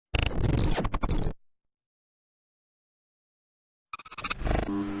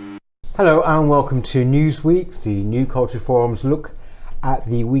Hello and welcome to Newsweek, the New Culture Forum's look at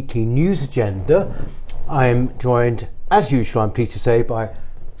the weekly news agenda. I'm joined, as usual, I'm pleased to say, by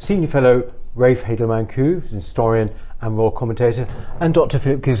Senior Fellow Rafe Heydel-Mankoo, historian and royal commentator, and Dr.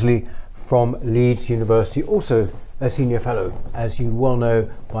 Philip Kiszely from Leeds University, also a Senior Fellow, as you well know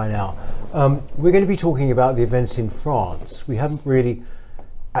by now. We're going to be talking about the events in France. We haven't really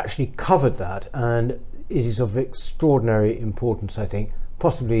actually covered that, and it is of extraordinary importance, I think,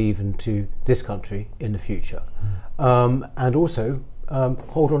 possibly even to this country in the future. And also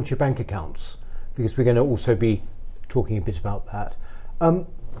hold on to your bank accounts, because we're going to also be talking a bit about that.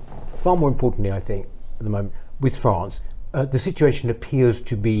 Far more importantly, I think, at the moment, with France, the situation appears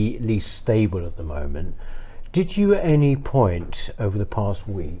to be at least stable at the moment. Did you at any point over the past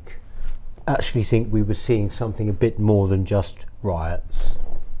week actually think we were seeing something a bit more than just riots?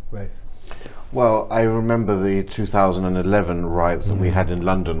 Rafe? Well, I remember the 2011 riots that we had in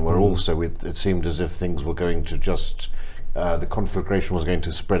London, where also it seemed as if things were going to just, the conflagration was going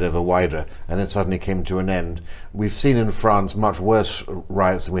to spread ever wider, and it suddenly came to an end. We've seen in France much worse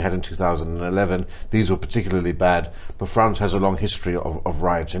riots than we had in 2011. These were particularly bad, but France has a long history of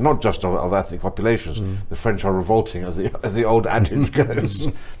rioting, not just of ethnic populations. The French are revolting, as the old adage goes.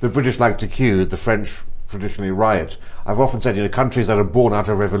 The British like to queue, the French traditionally riot. I've often said, countries that are born out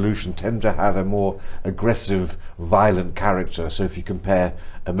of revolution tend to have a more aggressive, violent character. So if you compare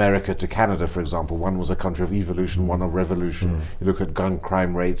America to Canada, for example, one was a country of evolution, one of revolution. You look at gun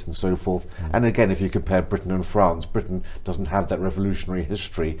crime rates and so forth. And again, if you compare Britain and France, Britain doesn't have that revolutionary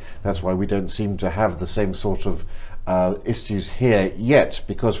history. That's why we don't seem to have the same sort of issues here yet,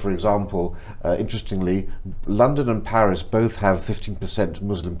 because, for example, interestingly, London and Paris both have 15%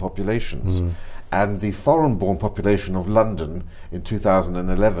 Muslim populations. And the foreign-born population of London in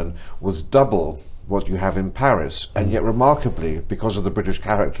 2011 was double what you have in Paris. And yet, remarkably, because of the British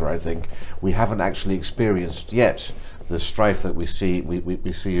character, I think, we haven't actually experienced yet the strife that we see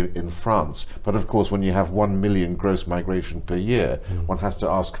in France. But of course, when you have 1 million gross migration per year, one has to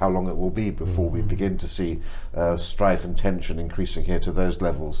ask how long it will be before we begin to see strife and tension increasing here to those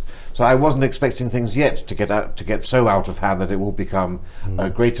levels. So I wasn't expecting things yet to get so out of hand that it will become a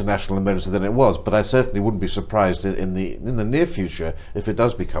greater national emergency than it was. But I certainly wouldn't be surprised in the near future if it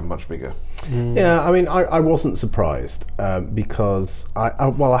does become much bigger. Yeah, I mean, I wasn't surprised because I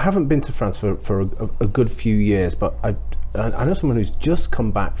haven't been to France for a good few years, but I know someone who's just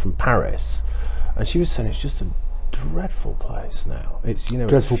come back from Paris, and she was saying it's just a dreadful place now. It's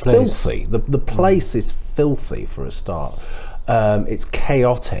it's filthy. The place is filthy for a start. It's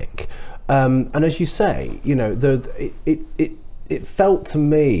chaotic, and as you say, it felt to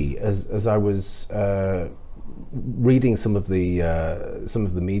me as I was reading some of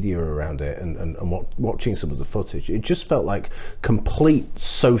the media around it and watching some of the footage, it just felt like complete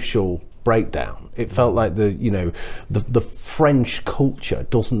social breakdown. It felt like the French culture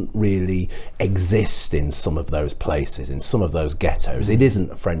doesn't really exist in some of those places, in some of those ghettos. It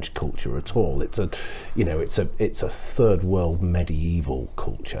isn't a French culture at all. It's a third world medieval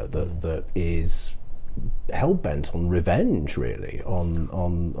culture that is hell-bent on revenge, really,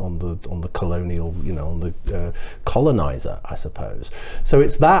 on the colonial, on the colonizer, I suppose. So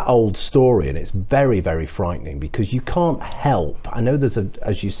it's that old story, and it's very, very frightening, because you can't help. I know there's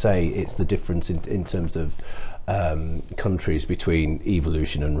as you say, it's the difference in terms of countries between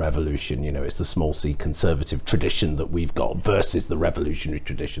evolution and revolution. It's the small c conservative tradition that we've got versus the revolutionary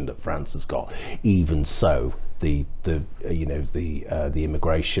tradition that France has got. Even so, the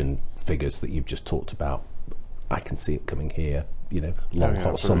immigration figures that you've just talked about, I can see it coming here. Long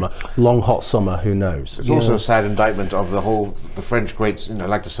hot summer, who knows? It's also a sad indictment of the French greats,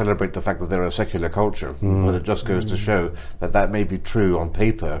 like to celebrate the fact that they're a secular culture, but it just goes to show that may be true on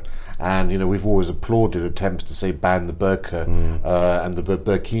paper. And we've always applauded attempts to say ban the burqa and the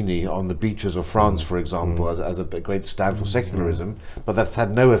burkini on the beaches of France, for example, as a great stand for secularism, but that's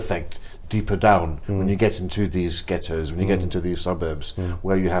had no effect deeper down when you get into these ghettos, when you get into these suburbs,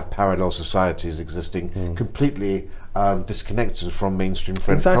 where you have parallel societies existing completely disconnected from mainstream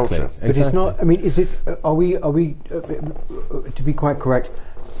French culture. But it's not. I mean, is it? Are we? To be quite correct,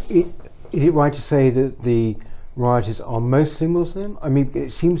 is it right to say that the rioters are mostly Muslim? I mean,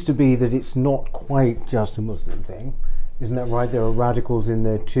 it seems to be that it's not quite just a Muslim thing. Isn't that right? There are radicals in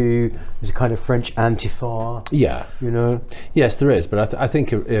there too. There's a kind of French Antifa. Yeah. Yes, there is. But I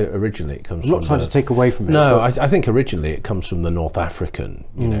think originally it comes from... I'm not trying to take away from it. No, I think originally it comes from the North African,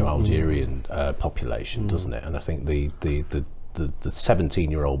 Algerian population, doesn't it? And I think the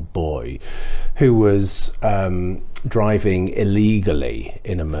 17-year-old boy who was driving illegally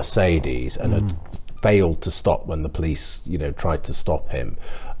in a Mercedes and had failed to stop when the police, tried to stop him.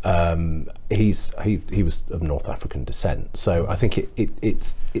 he was of North African descent, so I think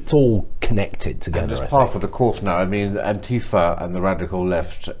it's all connected together. And it's par for the course now. I mean, Antifa and the radical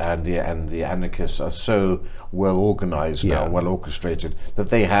left and the anarchists are so well organized now, well orchestrated, that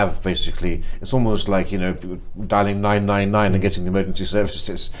they have basically, it's almost like, you know, dialing 999 and getting the emergency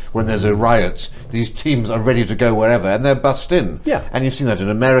services when there's a riot. These teams are ready to go wherever, and they're bussed in. Yeah. And you've seen that in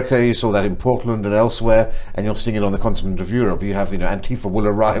America, you saw that in Portland and elsewhere, and you're seeing it on the continent of Europe. You have, you know, Antifa will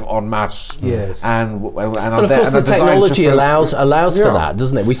arrive en masse. Yes. And But of course, the technology allows for that,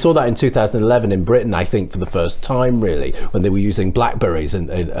 doesn't it? We saw that in 2011 in Britain, I think, for the first time, really, when they were using Blackberries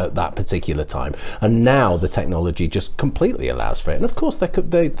at that particular time. And now the technology just completely allows for it. And of course,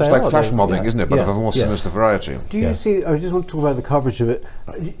 it's like flash mobbing, isn't it? But of a more sinister variety. Do you see? I just want to talk about the coverage of it.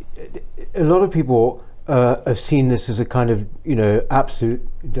 A lot of people have seen this as a kind of, you know, absolute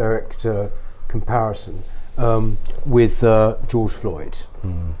direct comparison with George Floyd.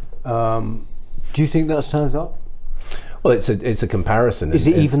 Do you think that stands up? Well, it's a comparison. Is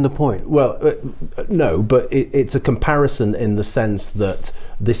it even the point? Well, no, but it's a comparison in the sense that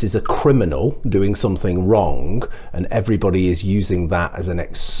this is a criminal doing something wrong, and everybody is using that as an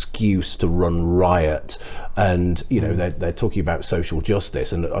excuse to run riot. And you know, they're talking about social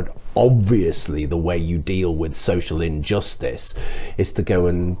justice, and obviously the way you deal with social injustice is to go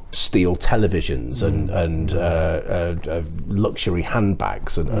and steal televisions and luxury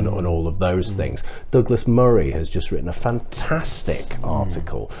handbags and all of those things. Douglas Murray has just written a fantastic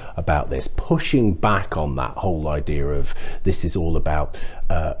article about this, pushing back on that whole idea of this is all about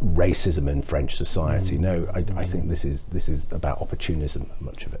racism in French society. No, I think this is about opportunism,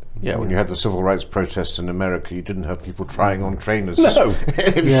 much of it. Yeah, when you had the civil rights protests in America, you didn't have people trying on trainers in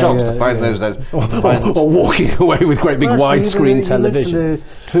shops to find those that or walking away with great big widescreen televisions.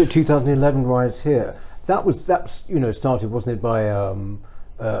 The 2011 riots here. That's you know, started, wasn't it, by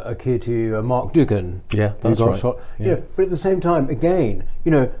a kid who Mark Dugan, yeah, that's who got right. shot. Yeah, but at the same time, again,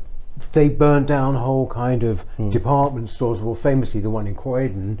 you know, they burned down whole kind of department stores. Well, famously the one in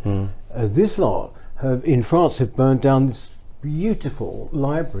Croydon. This lot in France have burned down this beautiful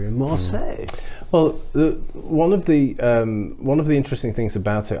library in Marseille. Well, one of the interesting things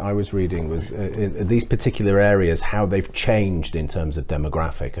about it I was reading was in these particular areas how they've changed in terms of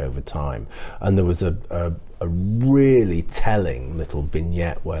demographic over time, and there was a really telling little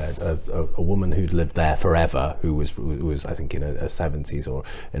vignette where a woman who'd lived there forever, who was I think in her 70s or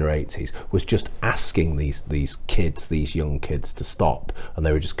in her 80s, was just asking these young kids to stop, and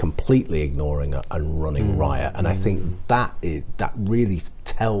they were just completely ignoring her and running riot. And I think that really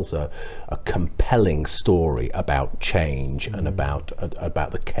tells a compelling story about change and about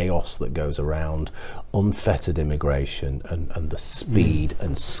the chaos that goes around unfettered immigration and the speed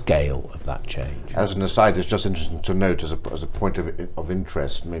and scale of that change. As an aside, it's just interesting to note as a point of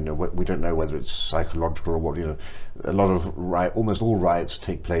interest. I mean, we don't know whether it's psychological or what. You know, a lot of almost all riots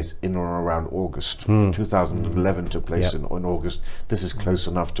take place in or around August. 2011 took place in August. This is close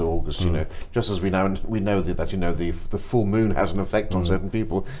enough to August. You know, just as we know that you know the full moon has an effect on certain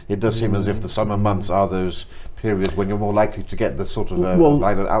people. It does seem as if the summer months are those periods when you're more likely to get the sort of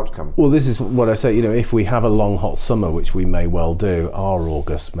violent outcome. Well, this is what I say. You know, if we have a long hot summer, which we may well do, our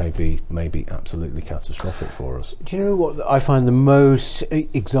August may be absolutely catastrophic for us. Do you know what I find the most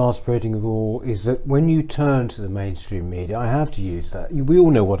exasperating of all is that when you turn to the mainstream media, I have to use that. We all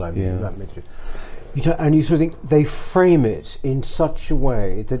know what I mean about mainstream. And you sort of think they frame it in such a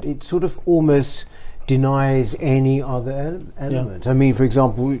way that it sort of almost denies any other element. I mean, for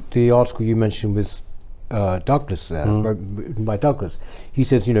example, the article you mentioned with Douglas there, by Douglas, he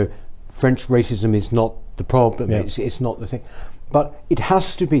says, you know, French racism is not the problem. It's not the thing, but it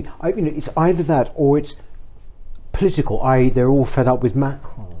has to be. You know, it's either that or it's political. I.e., they're all fed up with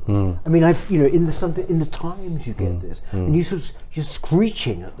Macron. I mean, in the Times you get this, and you're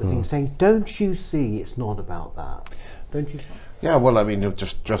screeching at the thing, saying, "Don't you see? It's not about that. Don't you see?" Yeah, well, I mean,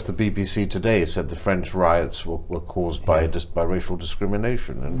 just the BBC today said the French riots were caused by racial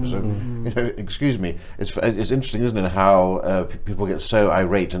discrimination, and so, you know, excuse me, it's interesting, isn't it, how people get so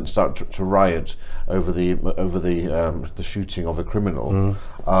irate and start to riot over the shooting of a criminal,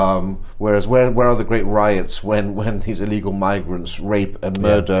 whereas where are the great riots when these illegal migrants rape and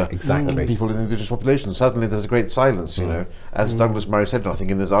murder people in the indigenous population? Suddenly there's a great silence, you know, as Douglas Murray said, I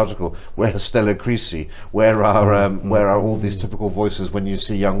think in this article, where's Stella Creasy, where are all these typical voices when you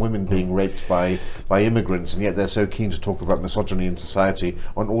see young women being raped by immigrants, and yet they're so keen to talk about misogyny in society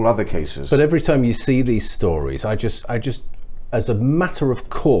on all other cases. But every time you see these stories, I just as a matter of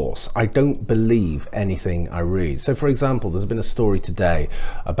course, I don't believe anything I read. So, for example, there's been a story today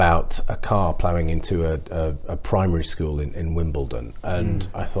about a car ploughing into a primary school in Wimbledon, and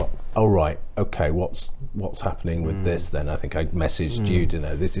I thought, oh right, okay, what's happening with this then? I think I messaged you,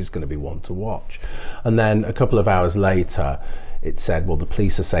 this is going to be one to watch. And then a couple of hours later, it said, well, the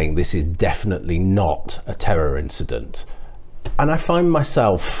police are saying this is definitely not a terror incident. And I find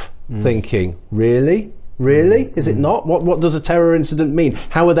myself thinking, really? Really? Is it not? What does a terror incident mean?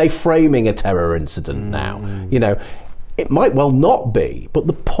 How are they framing a terror incident now? You know, it might well not be, but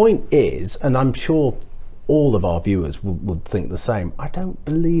the point is, and I'm sure all of our viewers would think the same, I don't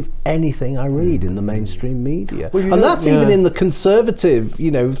believe anything I read in the mainstream media. Well, and that's even in the conservative,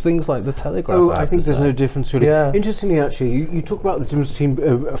 you know, things like the Telegraph. Oh, I think there's no difference really. Yeah. Interestingly, actually, you talk about the difference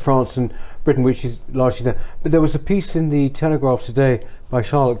between France and Britain, which is largely there, but there was a piece in the Telegraph today by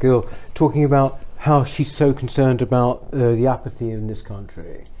Charlotte Gill talking about how she's so concerned about the apathy in this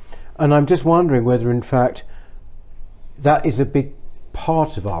country. And I'm just wondering whether, in fact, that is a big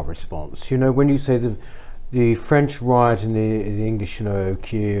part of our response. You know, when you say the French riot and the English, you know,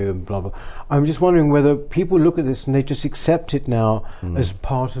 queue and blah, blah, I'm just wondering whether people look at this and they just accept it now as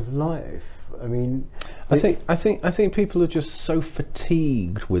part of life. I mean, I think people are just so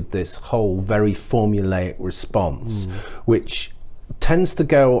fatigued with this whole very formulaic response, which tends to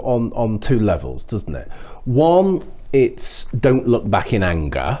go on two levels, doesn't it? One, it's don't look back in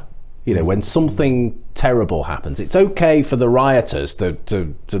anger. You know, when something terrible happens, it's okay for the rioters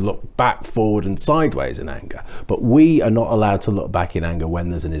to look back, forward and sideways in anger, but we are not allowed to look back in anger when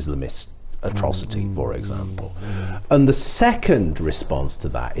there's an Islamist atrocity, for example. And the second response to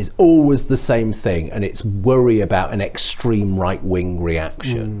that is always the same thing, and it's worry about an extreme right-wing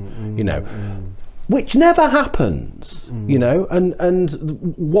reaction, you know, which never happens, you know,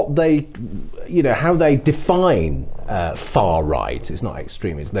 and what they, you know, how they define far right, it's not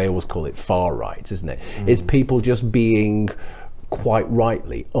extremist, they always call it far right, isn't it? It's people just being quite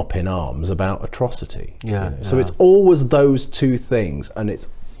rightly up in arms about atrocity. Yeah, you know? So it's always those two things, and it's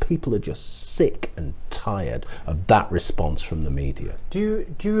people are just sick and tired of that response from the media. Do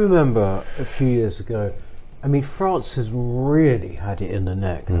you remember a few years ago? I mean, France has really had it in the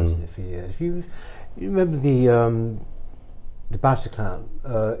neck, hasn't it, for years? You remember the Bataclan,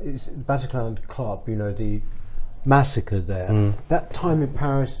 it's the Bataclan Club, you know, the massacre there. That time in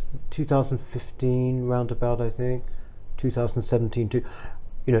Paris, 2015, roundabout, I think, 2017 too.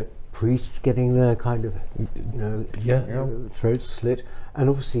 You know, priests getting their kind of, you know, throats slit, and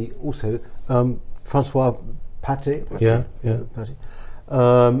obviously also Francois Paty,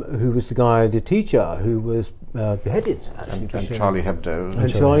 who was the guy, the teacher, who was beheaded, actually, and Charlie Hebdo.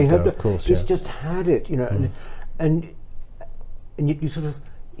 And Charlie Hebdo, of course, it's just had it, you know, and yet you sort of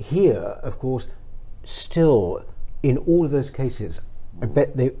hear, of course, still in all of those cases, I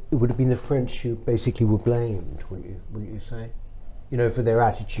bet it would have been the French who basically were blamed, wouldn't you say? You know, for their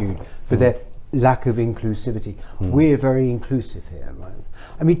attitude, for their lack of inclusivity. We're very inclusive here, right?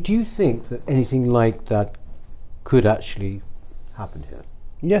 I mean, do you think that anything like that could actually happen here?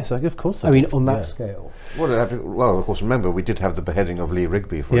 Yes, of course. I mean, on that scale. Well, of course, remember, we did have the beheading of Lee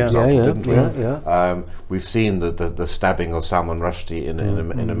Rigby, for example, didn't we? We've seen the stabbing of Salman Rushdie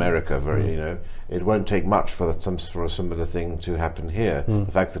in America. You know, it won't take much for a similar thing to happen here.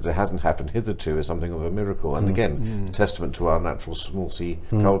 The fact that it hasn't happened hitherto is something of a miracle, and again, testament to our natural small c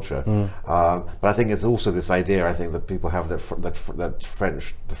culture. But I think it's also this idea, I think, that people have that the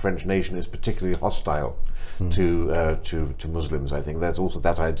French nation is particularly hostile to Muslims. I think there's also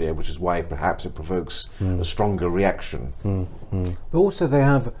that idea, which is why perhaps it provokes a stronger reaction. But also they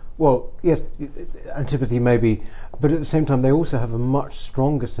have, well, yes, antipathy maybe, but at the same time they also have a much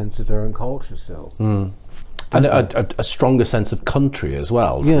stronger sense of their own culture still. And a stronger sense of country as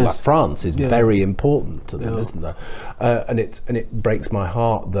well. Yes. Like France is very important to them, isn't there? And it breaks my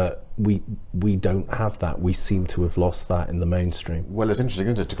heart that we don't have that. We seem to have lost that in the mainstream. Well, it's interesting,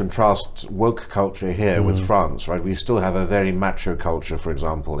 isn't it, to contrast woke culture here with France, right? We still have a very macho culture, for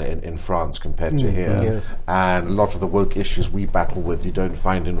example, in France compared to here. And a lot of the woke issues we battle with, you don't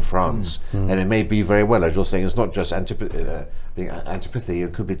find in France. And it may be very well, as you're saying, it's not just being antipathy,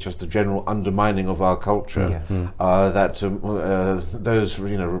 it could be just a general undermining of our culture. That those,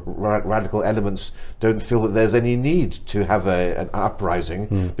 you know, radical elements don't feel that there's any need to have an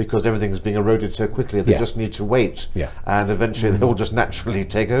uprising because everything's being eroded so quickly. They just need to wait, and eventually they will just naturally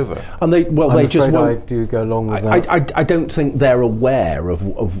take over. And they just won't. I do go along with that. I don't think they're aware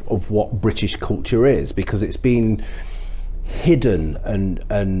of what British culture is, because it's been hidden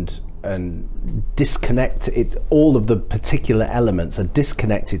and disconnect it. All of the particular elements are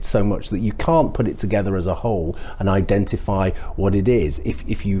disconnected so much that you can't put it together as a whole and identify what it is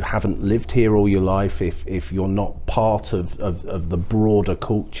if you haven't lived here all your life, if you're not part of the broader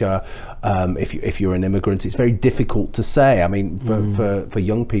culture, if you're an immigrant. It's very difficult to say. I mean, for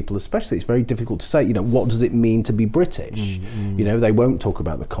young people especially, it's very difficult to say, you know, what does it mean to be British? You know, they won't talk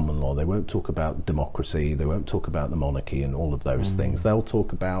about the common law, they won't talk about democracy, they won't talk about the monarchy and all of those things. They'll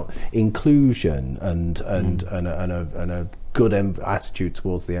talk about inclusion and a good attitude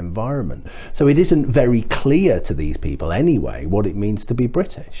towards the environment. So it isn't very clear to these people anyway what it means to be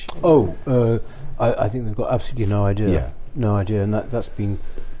British. I think they've got absolutely no idea. Yeah. No idea, and that's been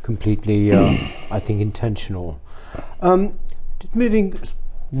completely, I think, intentional. Moving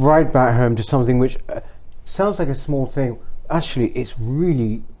right back home to something which sounds like a small thing. Actually, it's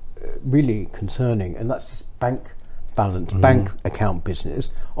really, really concerning, and that's this bank balance, bank account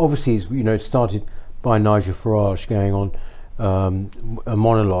business. Obviously, it's, you know, it started by Nigel Farage going on a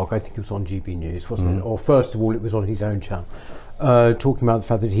monologue. I think it was on GB News, wasn't it? Or first of all, it was on his own channel, talking about the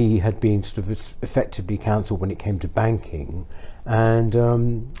fact that he had been sort of effectively cancelled when it came to banking,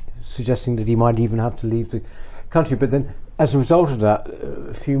 and suggesting that he might even have to leave the country. But then, as a result of that,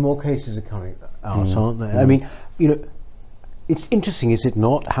 a few more cases are coming out, aren't they? I mean, you know, it's interesting, is it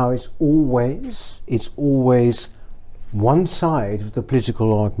not, how it's always one side of the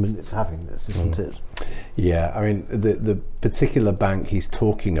political argument that's having this, isn't it? Yeah, I mean, the particular bank he's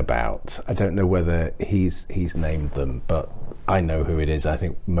talking about, I don't know whether he's named them, but I know who it is. I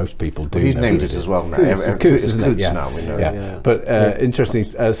think most people do. Well, he's know named who it is. as well now. It's Coutts, isn't it? Coutts now, we know. Yeah. But interesting,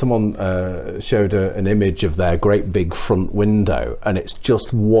 someone showed an image of their great big front window, and it's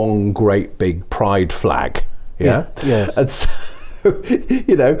just one great big pride flag. Yeah. And so,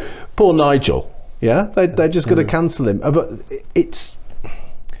 you know, poor Nigel. Yeah, they're just going to cancel him. But it's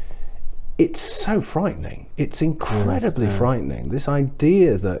so frightening. It's incredibly frightening. This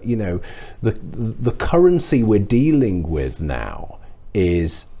idea that, you know, the currency we're dealing with now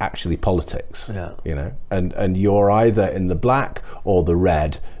is actually politics. You know, and you're either in the black or the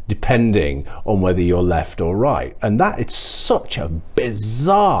red, depending on whether you're left or right. And that it's such a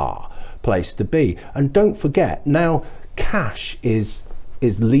bizarre place to be. And don't forget, now cash is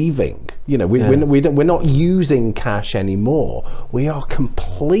leaving. You know, we're not using cash anymore. We are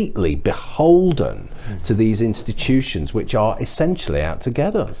completely beholden to these institutions which are essentially out to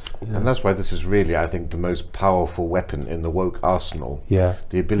get us. And that's why this is really, I think, the most powerful weapon in the woke arsenal. Yeah.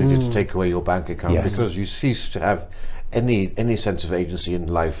 The ability to take away your bank account, because you cease to have any sense of agency in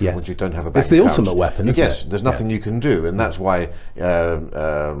life once you don't have a bank account. It's the ultimate weapon, isn't it? Yes, there's nothing you can do, and that's why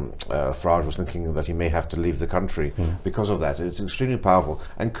Farage was thinking that he may have to leave the country because of that. It's extremely powerful.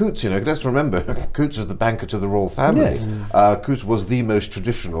 And Coutts, you know, let's remember, Coutts is the banker to the royal family. Yes. Coutts was the most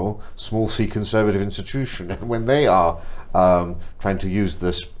traditional small c conservative institution, and when they are trying to use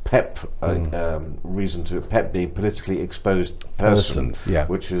this PEP reason to PEP being politically exposed persons,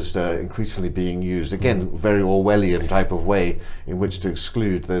 which is increasingly being used again, very Orwellian type of way in which to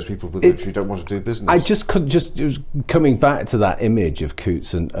exclude those people with which you don't want to do business. I just coming back to that image of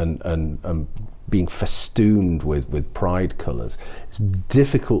Coutts and being festooned with pride colours. It's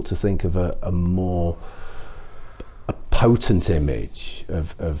difficult to think of a more potent image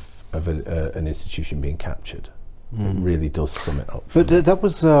of an institution being captured. It really does sum it up. But that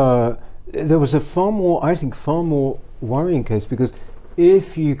was there was a far more worrying case, because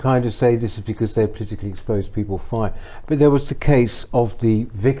if you kind of say this is because they're politically exposed people, fine. But there was the case of the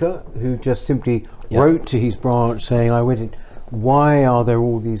vicar who just simply wrote to his branch saying, I went in, why are there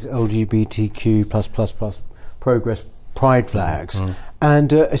all these LGBTQ plus progress pride flags?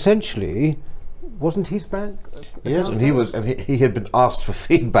 And essentially, wasn't his bank? Yes, and he had been asked for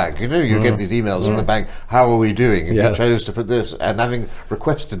feedback. You know, you get these emails from the bank, how are we doing? And he chose to put this, and having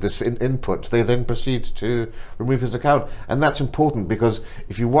requested this input, they then proceed to remove his account. And that's important, because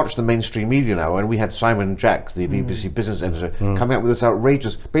if you watch the mainstream media now, and we had Simon Jack, the BBC business editor, coming out with this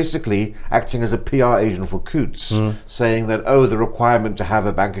outrageous, basically acting as a PR agent for Coutts, saying that, oh, the requirement to have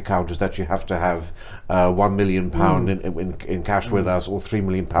a bank account is that you have to have £1 million in cash with us, or £3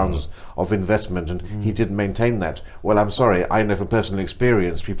 million of investment, and he didn't maintain that. Well, I'm sorry, I know from personal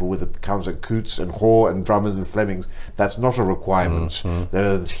experience, people with accounts at Coutts and Hoare and Drummond and Flemings, that's not a requirement. There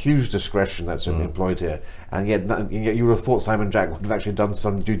is huge discretion that's employed here, and yet you would have thought Simon Jack would have actually done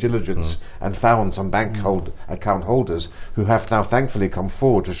some due diligence and found some bank account holders who have now thankfully come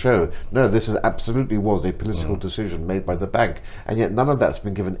forward to show, no, this absolutely was a political decision made by the bank, and yet none of that's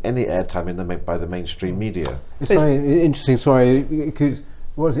been given any airtime by the mainstream media. It's very interesting. Sorry, because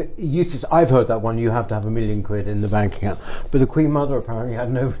what is it? Eustace, I've heard that one. You have to have £1 million in the bank account, but the Queen Mother apparently had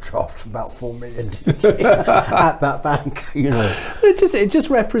an overdraft of about 4 million at that bank. You know, it just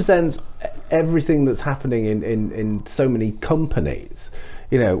represents everything that's happening in so many companies.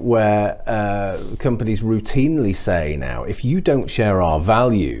 You know, where companies routinely say now, if you don't share our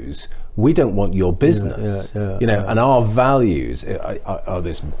values, we don't want your business. You know, and our values are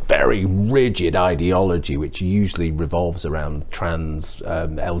this very rigid ideology which usually revolves around trans,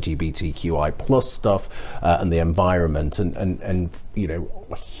 LGBTQI plus stuff, and the environment, and you know,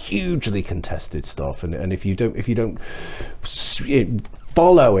 hugely contested stuff. And if you don't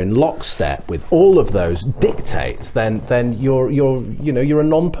follow in lockstep with all of those dictates, then you're a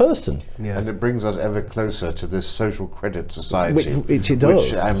non-person. Yeah. And it brings us ever closer to this social credit society, which it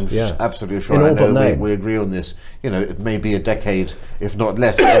does. Which I'm absolutely sure. I know we agree on this. You know, it may be a decade, if not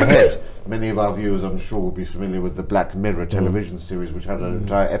less, ahead. Many of our viewers, I'm sure, will be familiar with the Black Mirror television series, which had an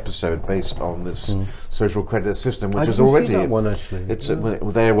entire episode based on this social credit system, which is already. See that one, actually. It's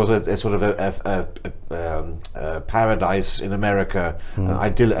there was a sort of a paradise in America,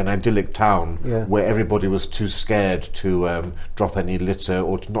 an idyllic town where everybody was too scared to drop any litter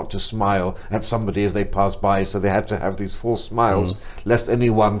or not to smile at somebody as they passed by, so they had to have these false smiles, lest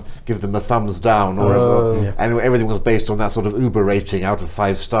anyone give them a thumbs down and everything was based on that sort of Uber rating out of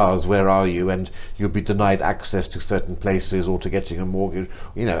 5 stars. Where are you? And you'll be denied access to certain places or to getting a mortgage.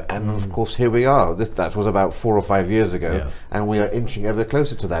 You know, and of course here we are. That was about 4 or 5 years ago, and we are inching ever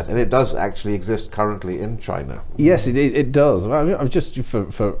closer to that. And it does actually exist currently in China. Yes, it does. I mean, I'm just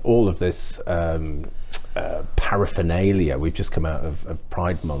for all of this paraphernalia. We've just come out of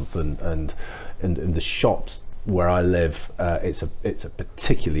Pride Month, and the shops where I live, it's a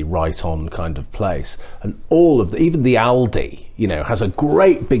particularly right-on kind of place, and all of even the Aldi, you know, has a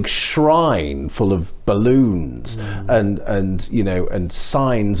great big shrine full of balloons and you know, and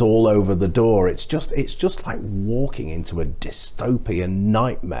signs all over the door. It's just like walking into a dystopian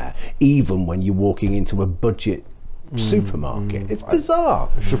nightmare, even when you're walking into a budget supermarket. It's bizarre.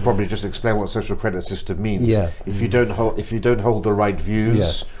 I should probably just explain what social credit system means. If you don't hold the right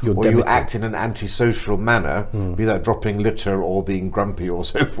views, or you act in an antisocial manner, be that dropping litter or being grumpy or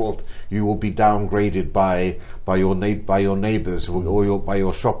so forth, you will be downgraded by your neighbours, or by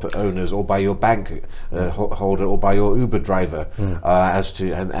your shop owners, or by your bank holder, or by your Uber driver.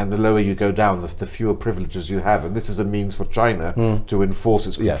 And the lower you go down, the fewer privileges you have. And this is a means for China to enforce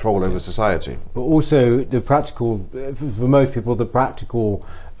its control over society. But also the practical, for most people, the practical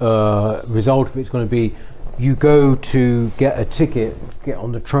result of it's going to be, you go to get a ticket, get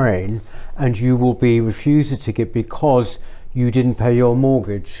on the train, and you will be refused a ticket because you didn't pay your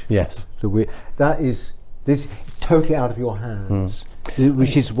mortgage. Yes. So this is totally out of your hands.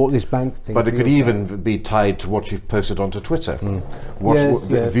 Which is what this bank thing. But it could even be tied to what you've posted onto Twitter,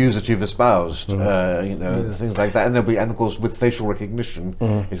 the views that you've espoused, you know, things like that. And there'll be, and of course, with facial recognition,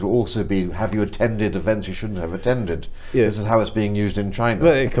 it will also be: have you attended events you shouldn't have attended? This is how it's being used in China.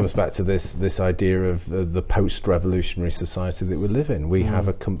 Well, it comes back to this idea of the post-revolutionary society that we live in. We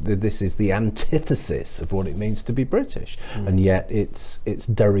have this is the antithesis of what it means to be British, and yet it's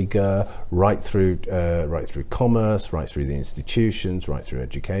de rigueur right through commerce, right through the institutions, right through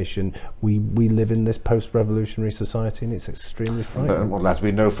education. We live in this post-revolutionary society, and it's extremely frightening. Well, as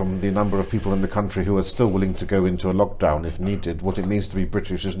we know from the number of people in the country who are still willing to go into a lockdown if needed, what it means to be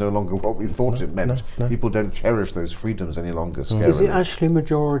British is no longer what we thought it meant. People don't cherish those freedoms any longer. Is it actually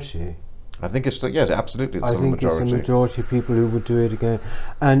majority? I think it's still, absolutely. It's I still think a majority. it's a majority of people who would do it again,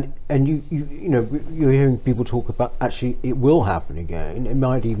 and you know, you're hearing people talk about actually it will happen again. It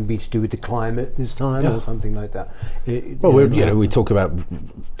might even be to do with the climate this time or something like that. We talk about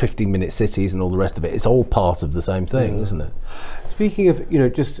 15-minute cities and all the rest of it. It's all part of the same thing, isn't it? Speaking of,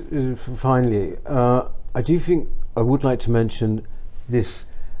 just finally, I do think I would like to mention this.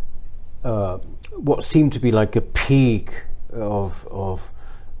 What seemed to be like a peak of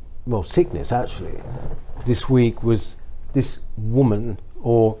sickness actually this week was this woman,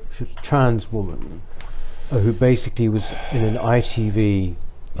 or trans woman, who basically was in an ITV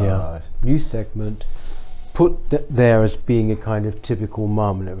news segment, put there as being a kind of typical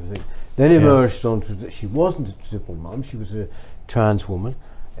mum and everything. Then emerged onto that she wasn't a typical mum, she was a trans woman,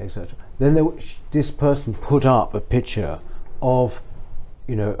 etc. Then this person put up a picture of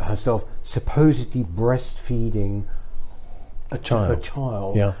herself supposedly breastfeeding a child.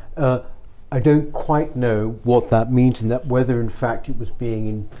 I don't quite know what that means, and that whether in fact it was being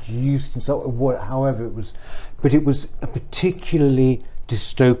induced and so however it was, but it was a particularly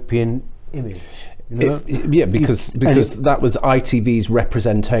dystopian image. You know? Yeah, because that was ITV's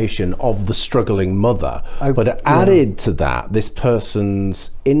representation of the struggling mother. But added to that, this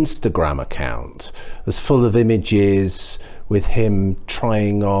person's Instagram account was full of images with him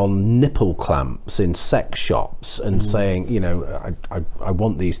trying on nipple clamps in sex shops and saying, you know, I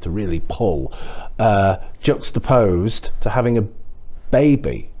want these to really pull, juxtaposed to having a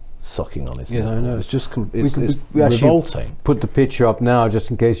baby sucking on his nipple. I know. It's just we revolting. Put the picture up now just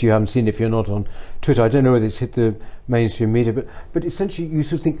in case you haven't seen it if you're not on Twitter. I don't know whether it's hit the mainstream media, but essentially you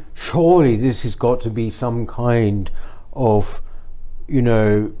sort of think, surely this has got to be some kind of, you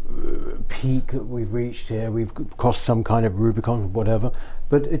know, peak that we've reached here. We've crossed some kind of Rubicon, whatever.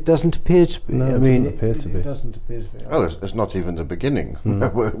 But it doesn't appear to be. No, I it mean, doesn't appear to be. It doesn't appear to be. Well, it's not even the beginning.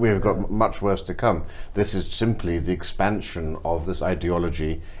 We've got much worse to come. This is simply the expansion of this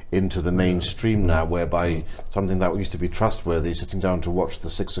ideology into the mainstream now, whereby something that used to be trustworthy, sitting down to watch the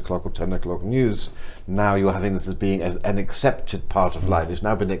 6 o'clock or 10 o'clock news, now you're having this as being an accepted part of life. It's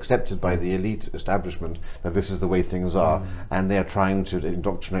now been accepted by the elite establishment that this is the way things are, and they're trying to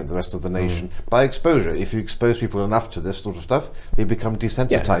indoctrinate the rest of the nation by exposure. If you expose people enough to this sort of stuff, they become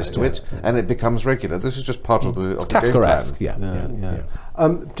desensitized to it, and it becomes regular. This is just part of the game plan.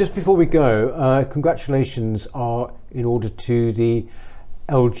 Just before we go, congratulations are in order to the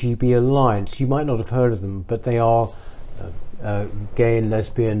LGBT Alliance. You might not have heard of them, but they are gay and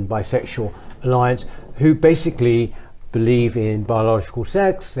lesbian, bisexual alliance who basically believe in biological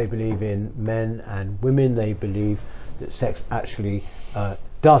sex. They believe in men and women. They believe that sex actually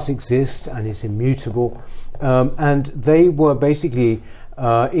does exist and is immutable. And they were basically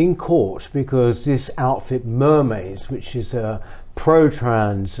in court because this outfit Mermaids, which is a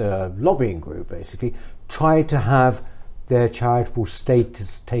pro-trans lobbying group, basically tried to have their charitable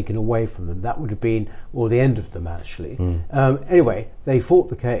status taken away from them. That would have been, or the end of them actually. Anyway, they fought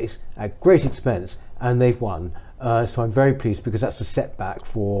the case at great expense and they've won. So I'm very pleased because that's a setback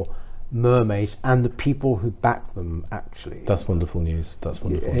for Mermaids and the people who back them, actually. That's wonderful news. That's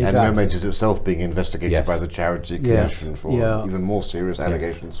wonderful. And Mermaids is itself being investigated by the Charity Commission for even more serious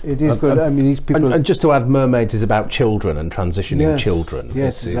allegations. It is good. I mean, these people. And just to add, Mermaids is about children and transitioning children.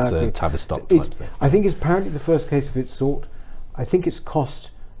 Yes, it's a Tavistock type thing. I think it's apparently the first case of its sort. I think it's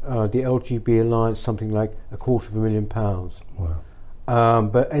cost the LGBT Alliance something like £250,000. Wow.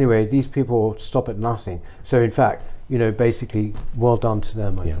 But anyway, these people stop at nothing. So in fact, you know, basically, well done to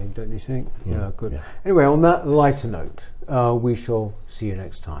them, I think, don't you think? Yeah, good. Yeah. Anyway, on that lighter note, we shall see you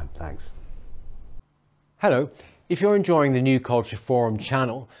next time. Thanks. Hello. If you're enjoying the New Culture Forum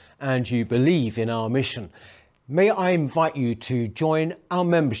channel and you believe in our mission, may I invite you to join our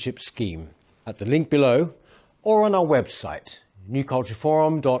membership scheme at the link below or on our website,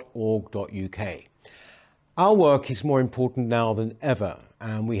 newcultureforum.org.uk. Our work is more important now than ever,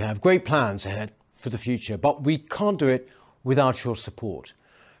 and we have great plans ahead for the future, but we can't do it without your support.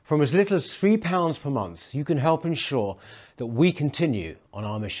 From as little as £3 per month, you can help ensure that we continue on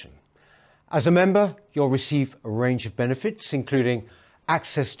our mission. As a member, you'll receive a range of benefits, including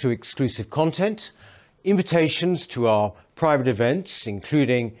access to exclusive content, invitations to our private events,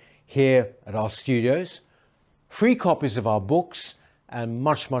 including here at our studios, free copies of our books, and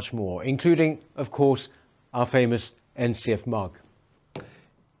much, much more, including, of course, our famous NCF mug.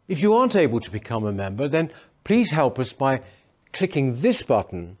 If you aren't able to become a member, then please help us by clicking this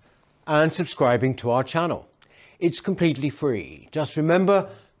button and subscribing to our channel. It's completely free. Just remember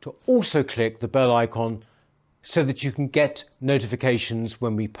to also click the bell icon so that you can get notifications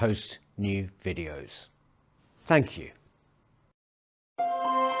when we post new videos. Thank you.